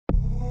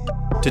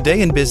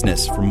Today in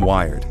Business from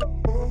Wired.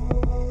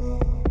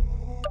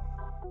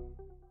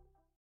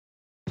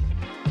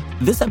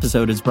 This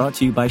episode is brought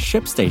to you by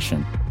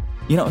ShipStation.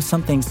 You know,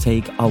 some things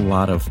take a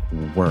lot of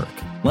work,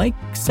 like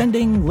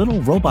sending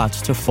little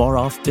robots to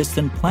far-off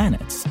distant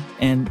planets.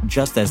 And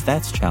just as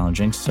that's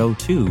challenging, so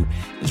too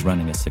is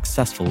running a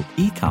successful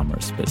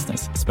e-commerce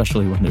business,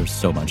 especially when there's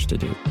so much to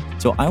do.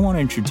 So I want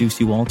to introduce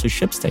you all to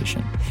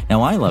ShipStation.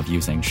 Now, I love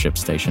using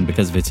ShipStation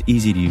because of its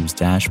easy-to-use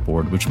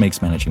dashboard, which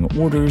makes managing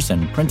orders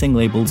and printing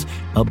labels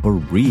a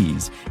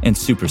breeze and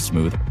super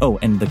smooth. Oh,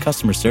 and the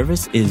customer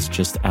service is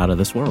just out of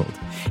this world.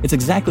 It's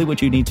exactly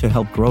what you need to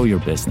help grow your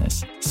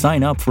business.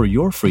 Sign up for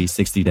your free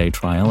 60-day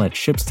trial at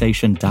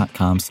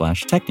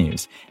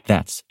shipstation.com/technews.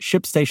 That's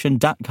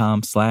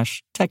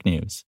shipstation.com/technews.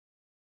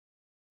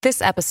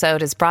 This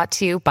episode is brought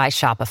to you by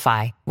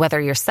Shopify. Whether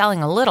you're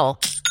selling a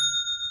little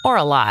or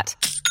a lot,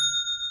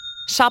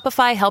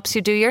 Shopify helps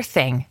you do your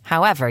thing,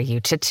 however you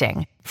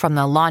cha-ching. From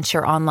the launch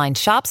your online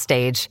shop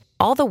stage,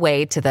 all the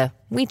way to the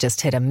we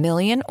just hit 1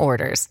 million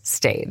orders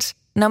stage.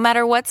 No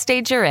matter what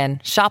stage you're in,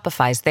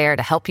 Shopify's there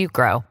to help you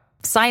grow.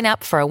 Sign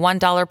up for a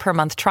 $1 per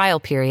month trial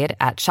period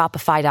at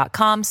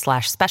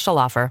shopify.com/special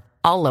offer,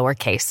 all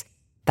lowercase.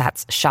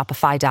 That's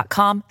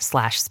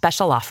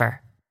shopify.com/special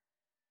offer.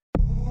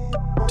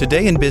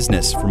 Today in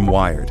Business from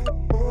Wired.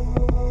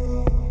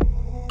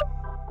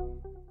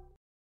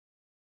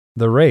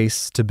 The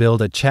race to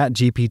build a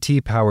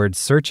ChatGPT-powered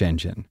search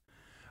engine.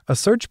 A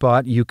search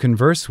bot you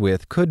converse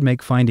with could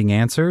make finding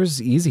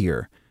answers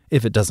easier,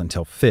 if it doesn't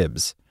tell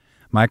fibs.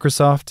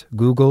 Microsoft,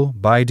 Google,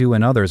 Baidu,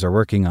 and others are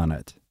working on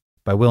it.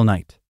 By Will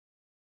Knight.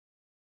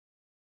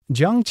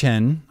 Jiang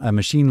Chen, a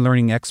machine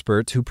learning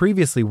expert who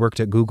previously worked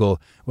at Google,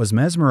 was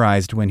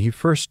mesmerized when he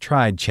first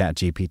tried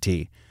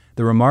ChatGPT,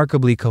 the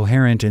remarkably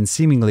coherent and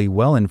seemingly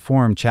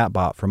well-informed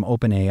chatbot from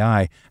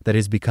OpenAI that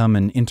has become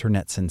an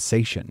internet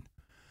sensation.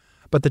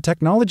 But the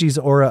technology's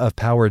aura of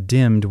power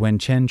dimmed when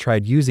Chen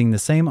tried using the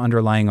same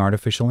underlying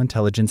artificial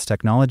intelligence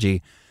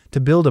technology to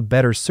build a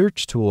better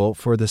search tool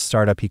for the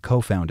startup he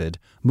co-founded,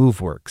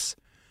 MoveWorks.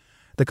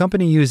 The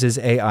company uses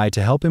AI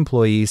to help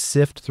employees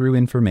sift through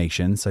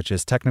information such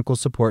as technical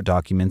support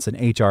documents and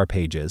HR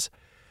pages.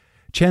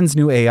 Chen's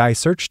new AI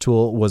search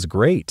tool was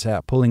great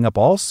at pulling up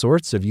all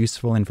sorts of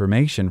useful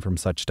information from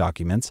such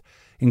documents,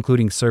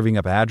 including serving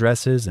up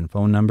addresses and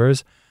phone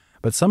numbers,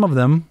 but some of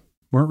them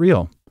weren't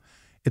real.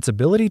 Its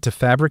ability to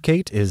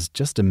fabricate is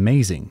just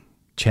amazing,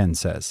 Chen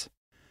says.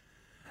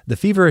 The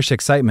feverish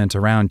excitement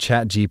around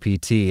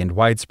ChatGPT and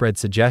widespread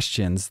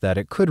suggestions that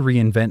it could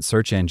reinvent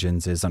search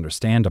engines is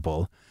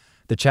understandable.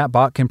 The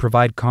chatbot can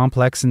provide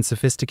complex and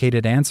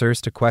sophisticated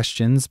answers to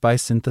questions by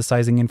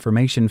synthesizing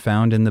information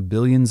found in the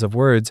billions of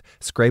words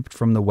scraped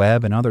from the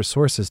web and other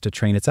sources to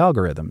train its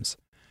algorithms.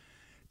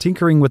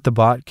 Tinkering with the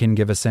bot can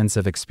give a sense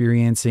of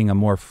experiencing a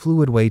more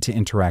fluid way to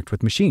interact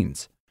with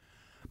machines.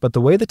 But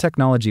the way the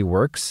technology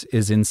works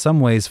is in some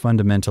ways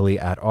fundamentally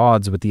at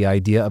odds with the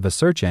idea of a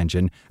search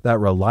engine that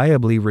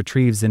reliably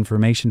retrieves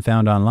information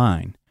found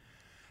online.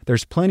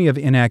 There's plenty of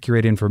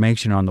inaccurate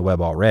information on the web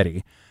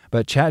already,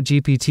 but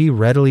ChatGPT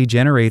readily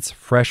generates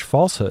fresh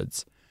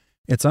falsehoods.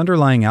 Its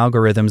underlying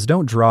algorithms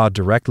don't draw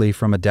directly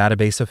from a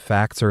database of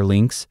facts or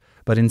links,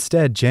 but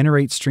instead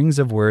generate strings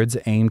of words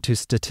aimed to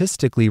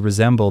statistically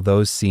resemble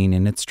those seen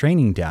in its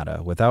training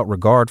data without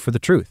regard for the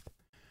truth.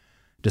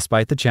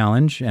 Despite the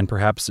challenge, and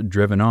perhaps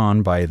driven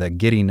on by the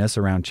giddiness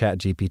around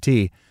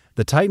ChatGPT,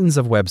 the titans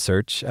of web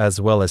search, as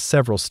well as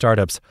several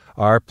startups,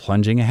 are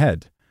plunging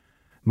ahead.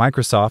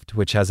 Microsoft,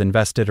 which has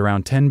invested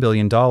around $10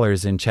 billion in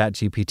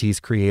ChatGPT's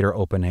creator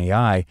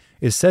OpenAI,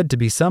 is said to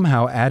be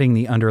somehow adding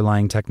the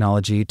underlying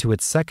technology to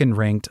its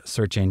second-ranked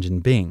search engine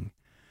Bing.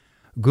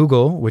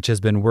 Google, which has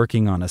been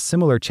working on a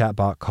similar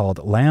chatbot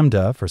called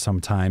Lambda for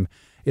some time,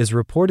 is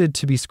reported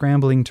to be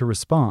scrambling to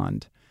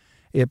respond.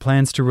 It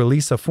plans to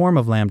release a form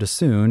of Lambda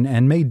soon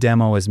and may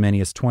demo as many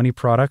as 20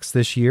 products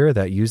this year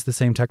that use the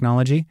same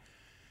technology.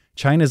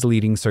 China's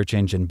leading search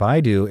engine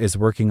Baidu is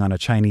working on a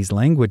Chinese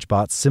language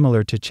bot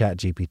similar to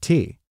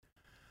ChatGPT.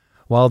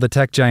 While the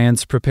tech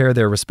giants prepare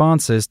their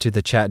responses to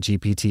the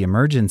ChatGPT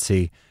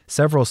emergency,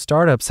 several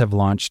startups have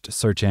launched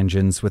search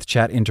engines with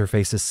chat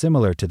interfaces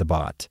similar to the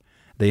bot.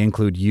 They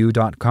include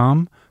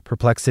U.com,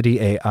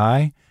 Perplexity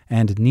AI,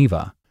 and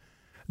Niva.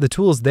 The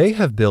tools they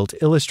have built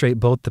illustrate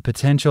both the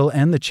potential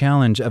and the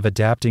challenge of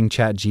adapting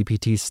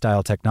ChatGPT's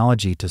style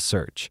technology to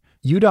search.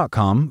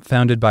 U.com,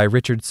 founded by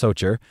Richard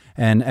Socher,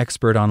 an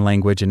expert on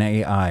language and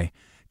AI,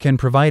 can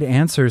provide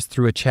answers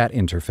through a chat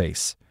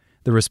interface.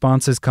 The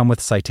responses come with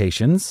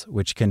citations,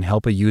 which can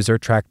help a user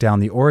track down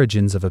the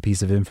origins of a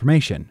piece of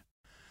information.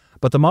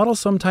 But the model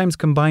sometimes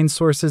combines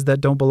sources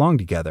that don't belong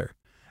together.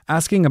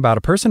 Asking about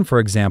a person, for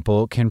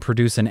example, can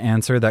produce an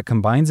answer that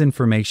combines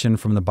information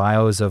from the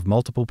bios of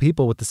multiple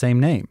people with the same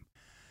name.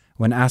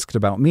 When asked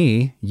about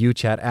me,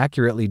 UChat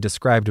accurately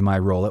described my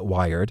role at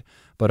Wired,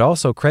 but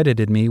also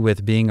credited me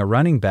with being a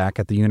running back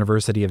at the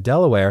University of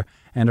Delaware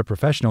and a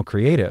professional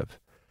creative.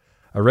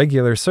 A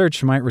regular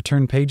search might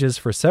return pages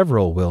for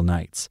several Will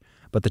Knights,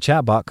 but the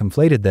chatbot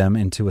conflated them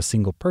into a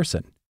single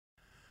person.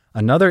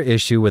 Another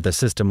issue with a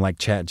system like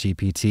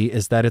ChatGPT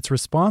is that its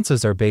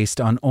responses are based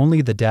on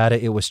only the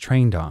data it was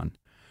trained on.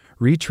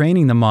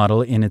 Retraining the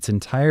model in its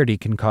entirety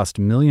can cost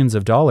millions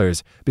of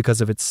dollars because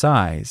of its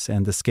size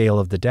and the scale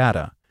of the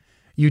data.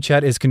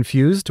 UChat is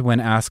confused when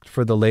asked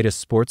for the latest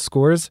sports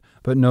scores,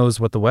 but knows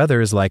what the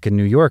weather is like in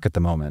New York at the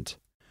moment.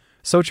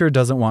 Socher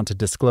doesn't want to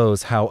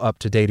disclose how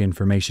up-to-date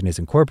information is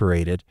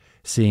incorporated,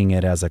 seeing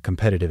it as a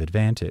competitive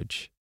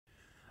advantage.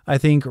 I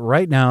think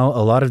right now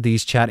a lot of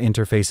these chat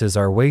interfaces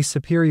are way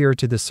superior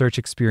to the search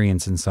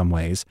experience in some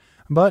ways,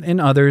 but in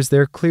others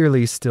they're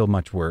clearly still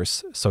much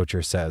worse,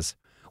 Socher says.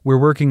 We're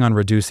working on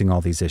reducing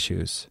all these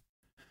issues.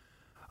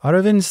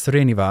 Aravind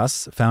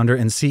Srinivas, founder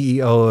and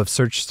CEO of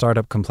search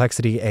startup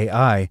Complexity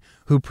AI,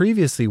 who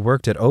previously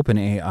worked at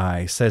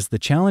OpenAI, says the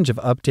challenge of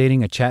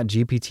updating a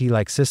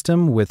ChatGPT-like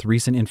system with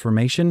recent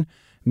information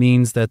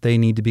means that they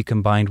need to be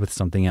combined with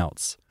something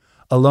else.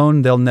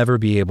 Alone, they'll never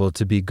be able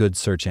to be good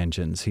search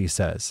engines, he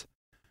says.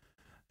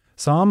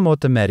 Sam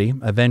Motamedi,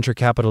 a venture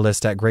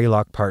capitalist at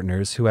Greylock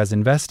Partners who has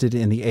invested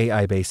in the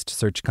AI-based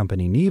search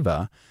company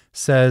Neeva,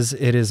 says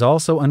it is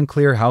also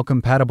unclear how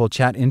compatible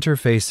chat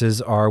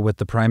interfaces are with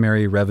the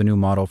primary revenue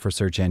model for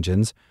search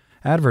engines,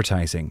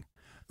 advertising.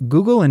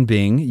 Google and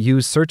Bing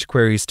use search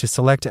queries to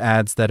select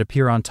ads that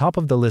appear on top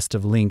of the list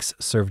of links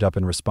served up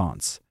in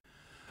response.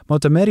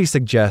 Motamedi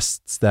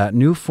suggests that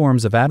new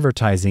forms of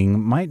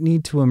advertising might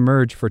need to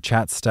emerge for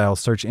chat-style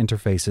search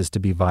interfaces to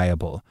be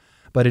viable,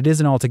 but it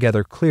isn't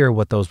altogether clear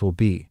what those will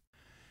be.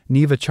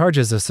 Neeva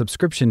charges a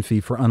subscription fee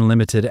for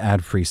unlimited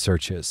ad-free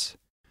searches.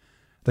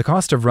 The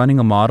cost of running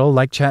a model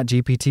like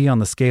ChatGPT on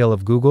the scale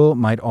of Google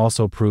might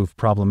also prove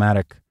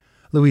problematic.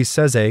 Louis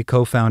Ceze,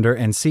 co-founder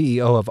and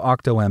CEO of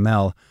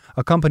OctoML,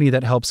 a company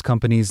that helps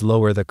companies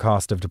lower the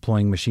cost of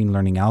deploying machine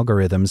learning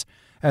algorithms,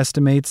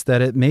 estimates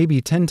that it may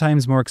be 10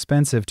 times more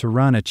expensive to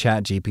run a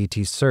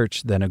ChatGPT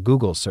search than a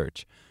Google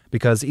search,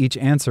 because each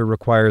answer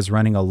requires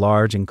running a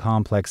large and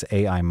complex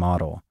AI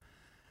model.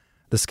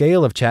 The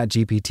scale of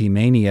ChatGPT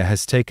mania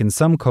has taken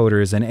some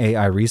coders and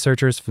AI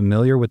researchers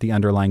familiar with the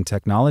underlying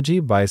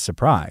technology by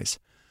surprise.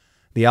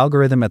 The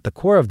algorithm at the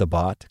core of the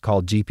bot,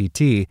 called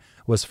GPT,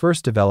 was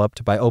first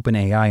developed by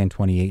OpenAI in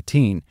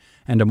 2018,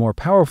 and a more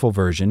powerful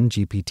version,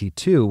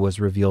 GPT-2,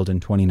 was revealed in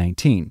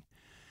 2019.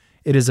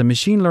 It is a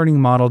machine learning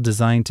model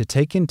designed to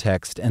take in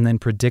text and then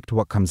predict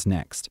what comes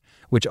next,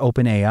 which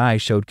OpenAI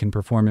showed can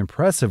perform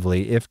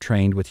impressively if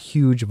trained with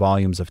huge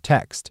volumes of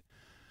text.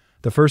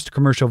 The first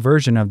commercial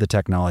version of the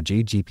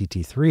technology,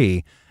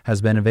 GPT-3,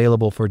 has been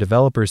available for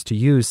developers to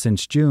use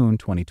since June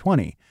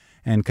 2020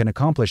 and can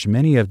accomplish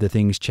many of the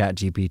things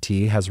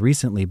ChatGPT has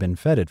recently been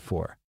feted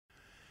for.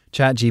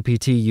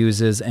 ChatGPT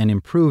uses an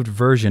improved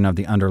version of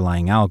the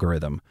underlying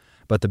algorithm,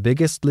 but the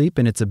biggest leap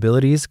in its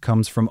abilities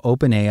comes from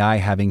OpenAI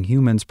having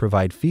humans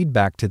provide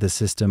feedback to the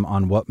system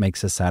on what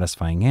makes a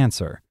satisfying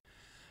answer.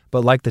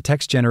 But like the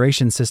text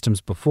generation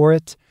systems before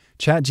it,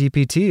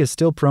 ChatGPT is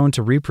still prone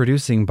to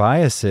reproducing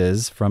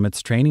biases from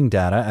its training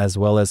data as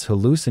well as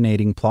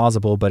hallucinating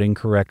plausible but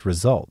incorrect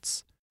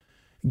results.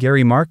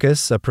 Gary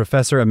Marcus, a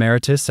professor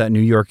emeritus at New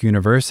York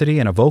University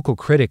and a vocal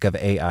critic of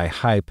AI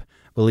hype,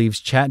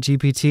 believes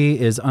ChatGPT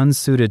is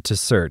unsuited to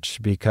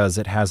search because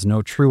it has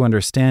no true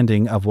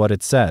understanding of what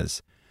it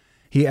says.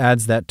 He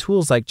adds that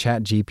tools like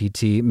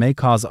ChatGPT may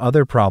cause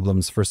other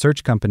problems for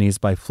search companies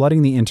by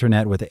flooding the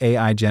internet with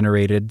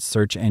AI-generated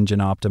search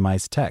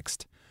engine-optimized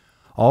text.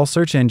 All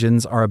search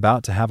engines are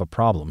about to have a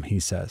problem, he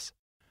says.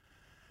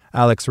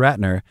 Alex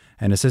Ratner,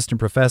 an assistant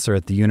professor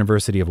at the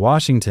University of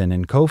Washington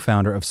and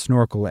co-founder of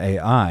Snorkel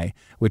AI,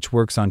 which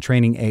works on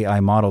training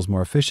AI models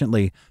more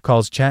efficiently,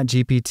 calls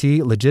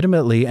ChatGPT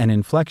legitimately an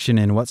inflection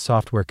in what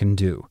software can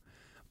do.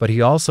 But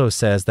he also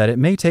says that it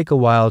may take a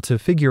while to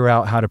figure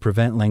out how to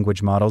prevent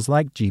language models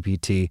like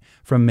GPT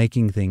from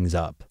making things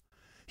up.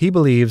 He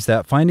believes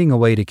that finding a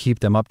way to keep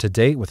them up to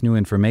date with new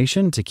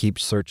information to keep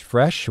search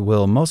fresh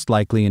will most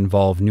likely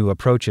involve new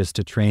approaches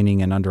to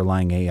training and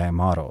underlying AI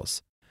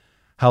models.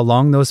 How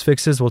long those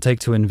fixes will take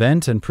to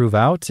invent and prove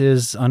out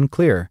is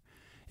unclear.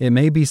 It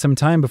may be some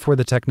time before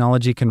the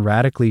technology can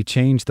radically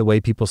change the way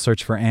people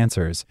search for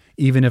answers,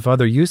 even if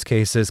other use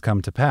cases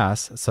come to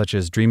pass, such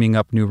as dreaming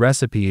up new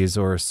recipes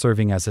or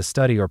serving as a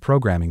study or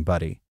programming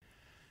buddy.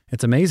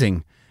 It's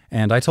amazing.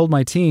 And I told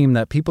my team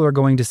that people are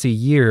going to see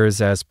years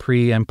as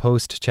pre- and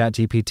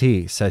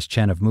post-ChatGPT, says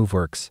Chen of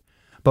MoveWorks.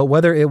 But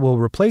whether it will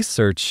replace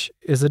search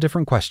is a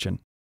different question.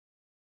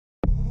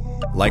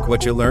 Like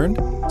what you learned?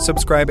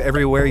 Subscribe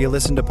everywhere you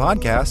listen to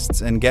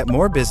podcasts and get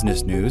more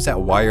business news at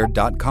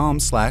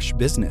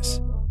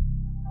wired.com/business.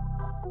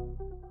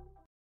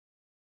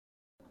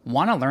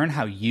 Want to learn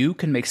how you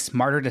can make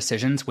smarter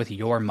decisions with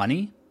your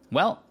money?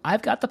 Well,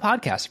 I've got the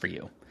podcast for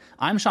you.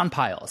 I'm Sean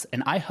Piles,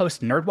 and I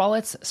host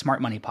NerdWallet's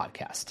Smart Money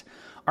Podcast.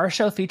 Our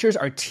show features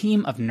our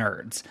team of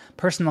nerds,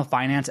 personal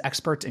finance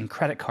experts in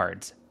credit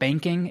cards,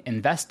 banking,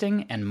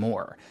 investing, and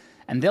more.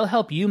 And they'll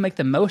help you make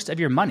the most of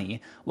your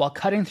money while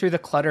cutting through the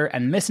clutter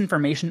and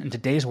misinformation in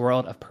today's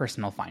world of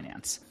personal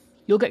finance.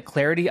 You'll get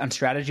clarity on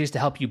strategies to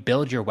help you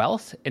build your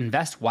wealth,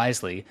 invest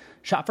wisely,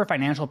 shop for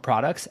financial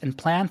products, and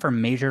plan for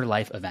major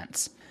life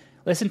events.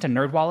 Listen to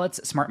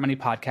NerdWallet's Smart Money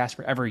Podcast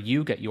wherever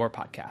you get your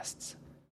podcasts.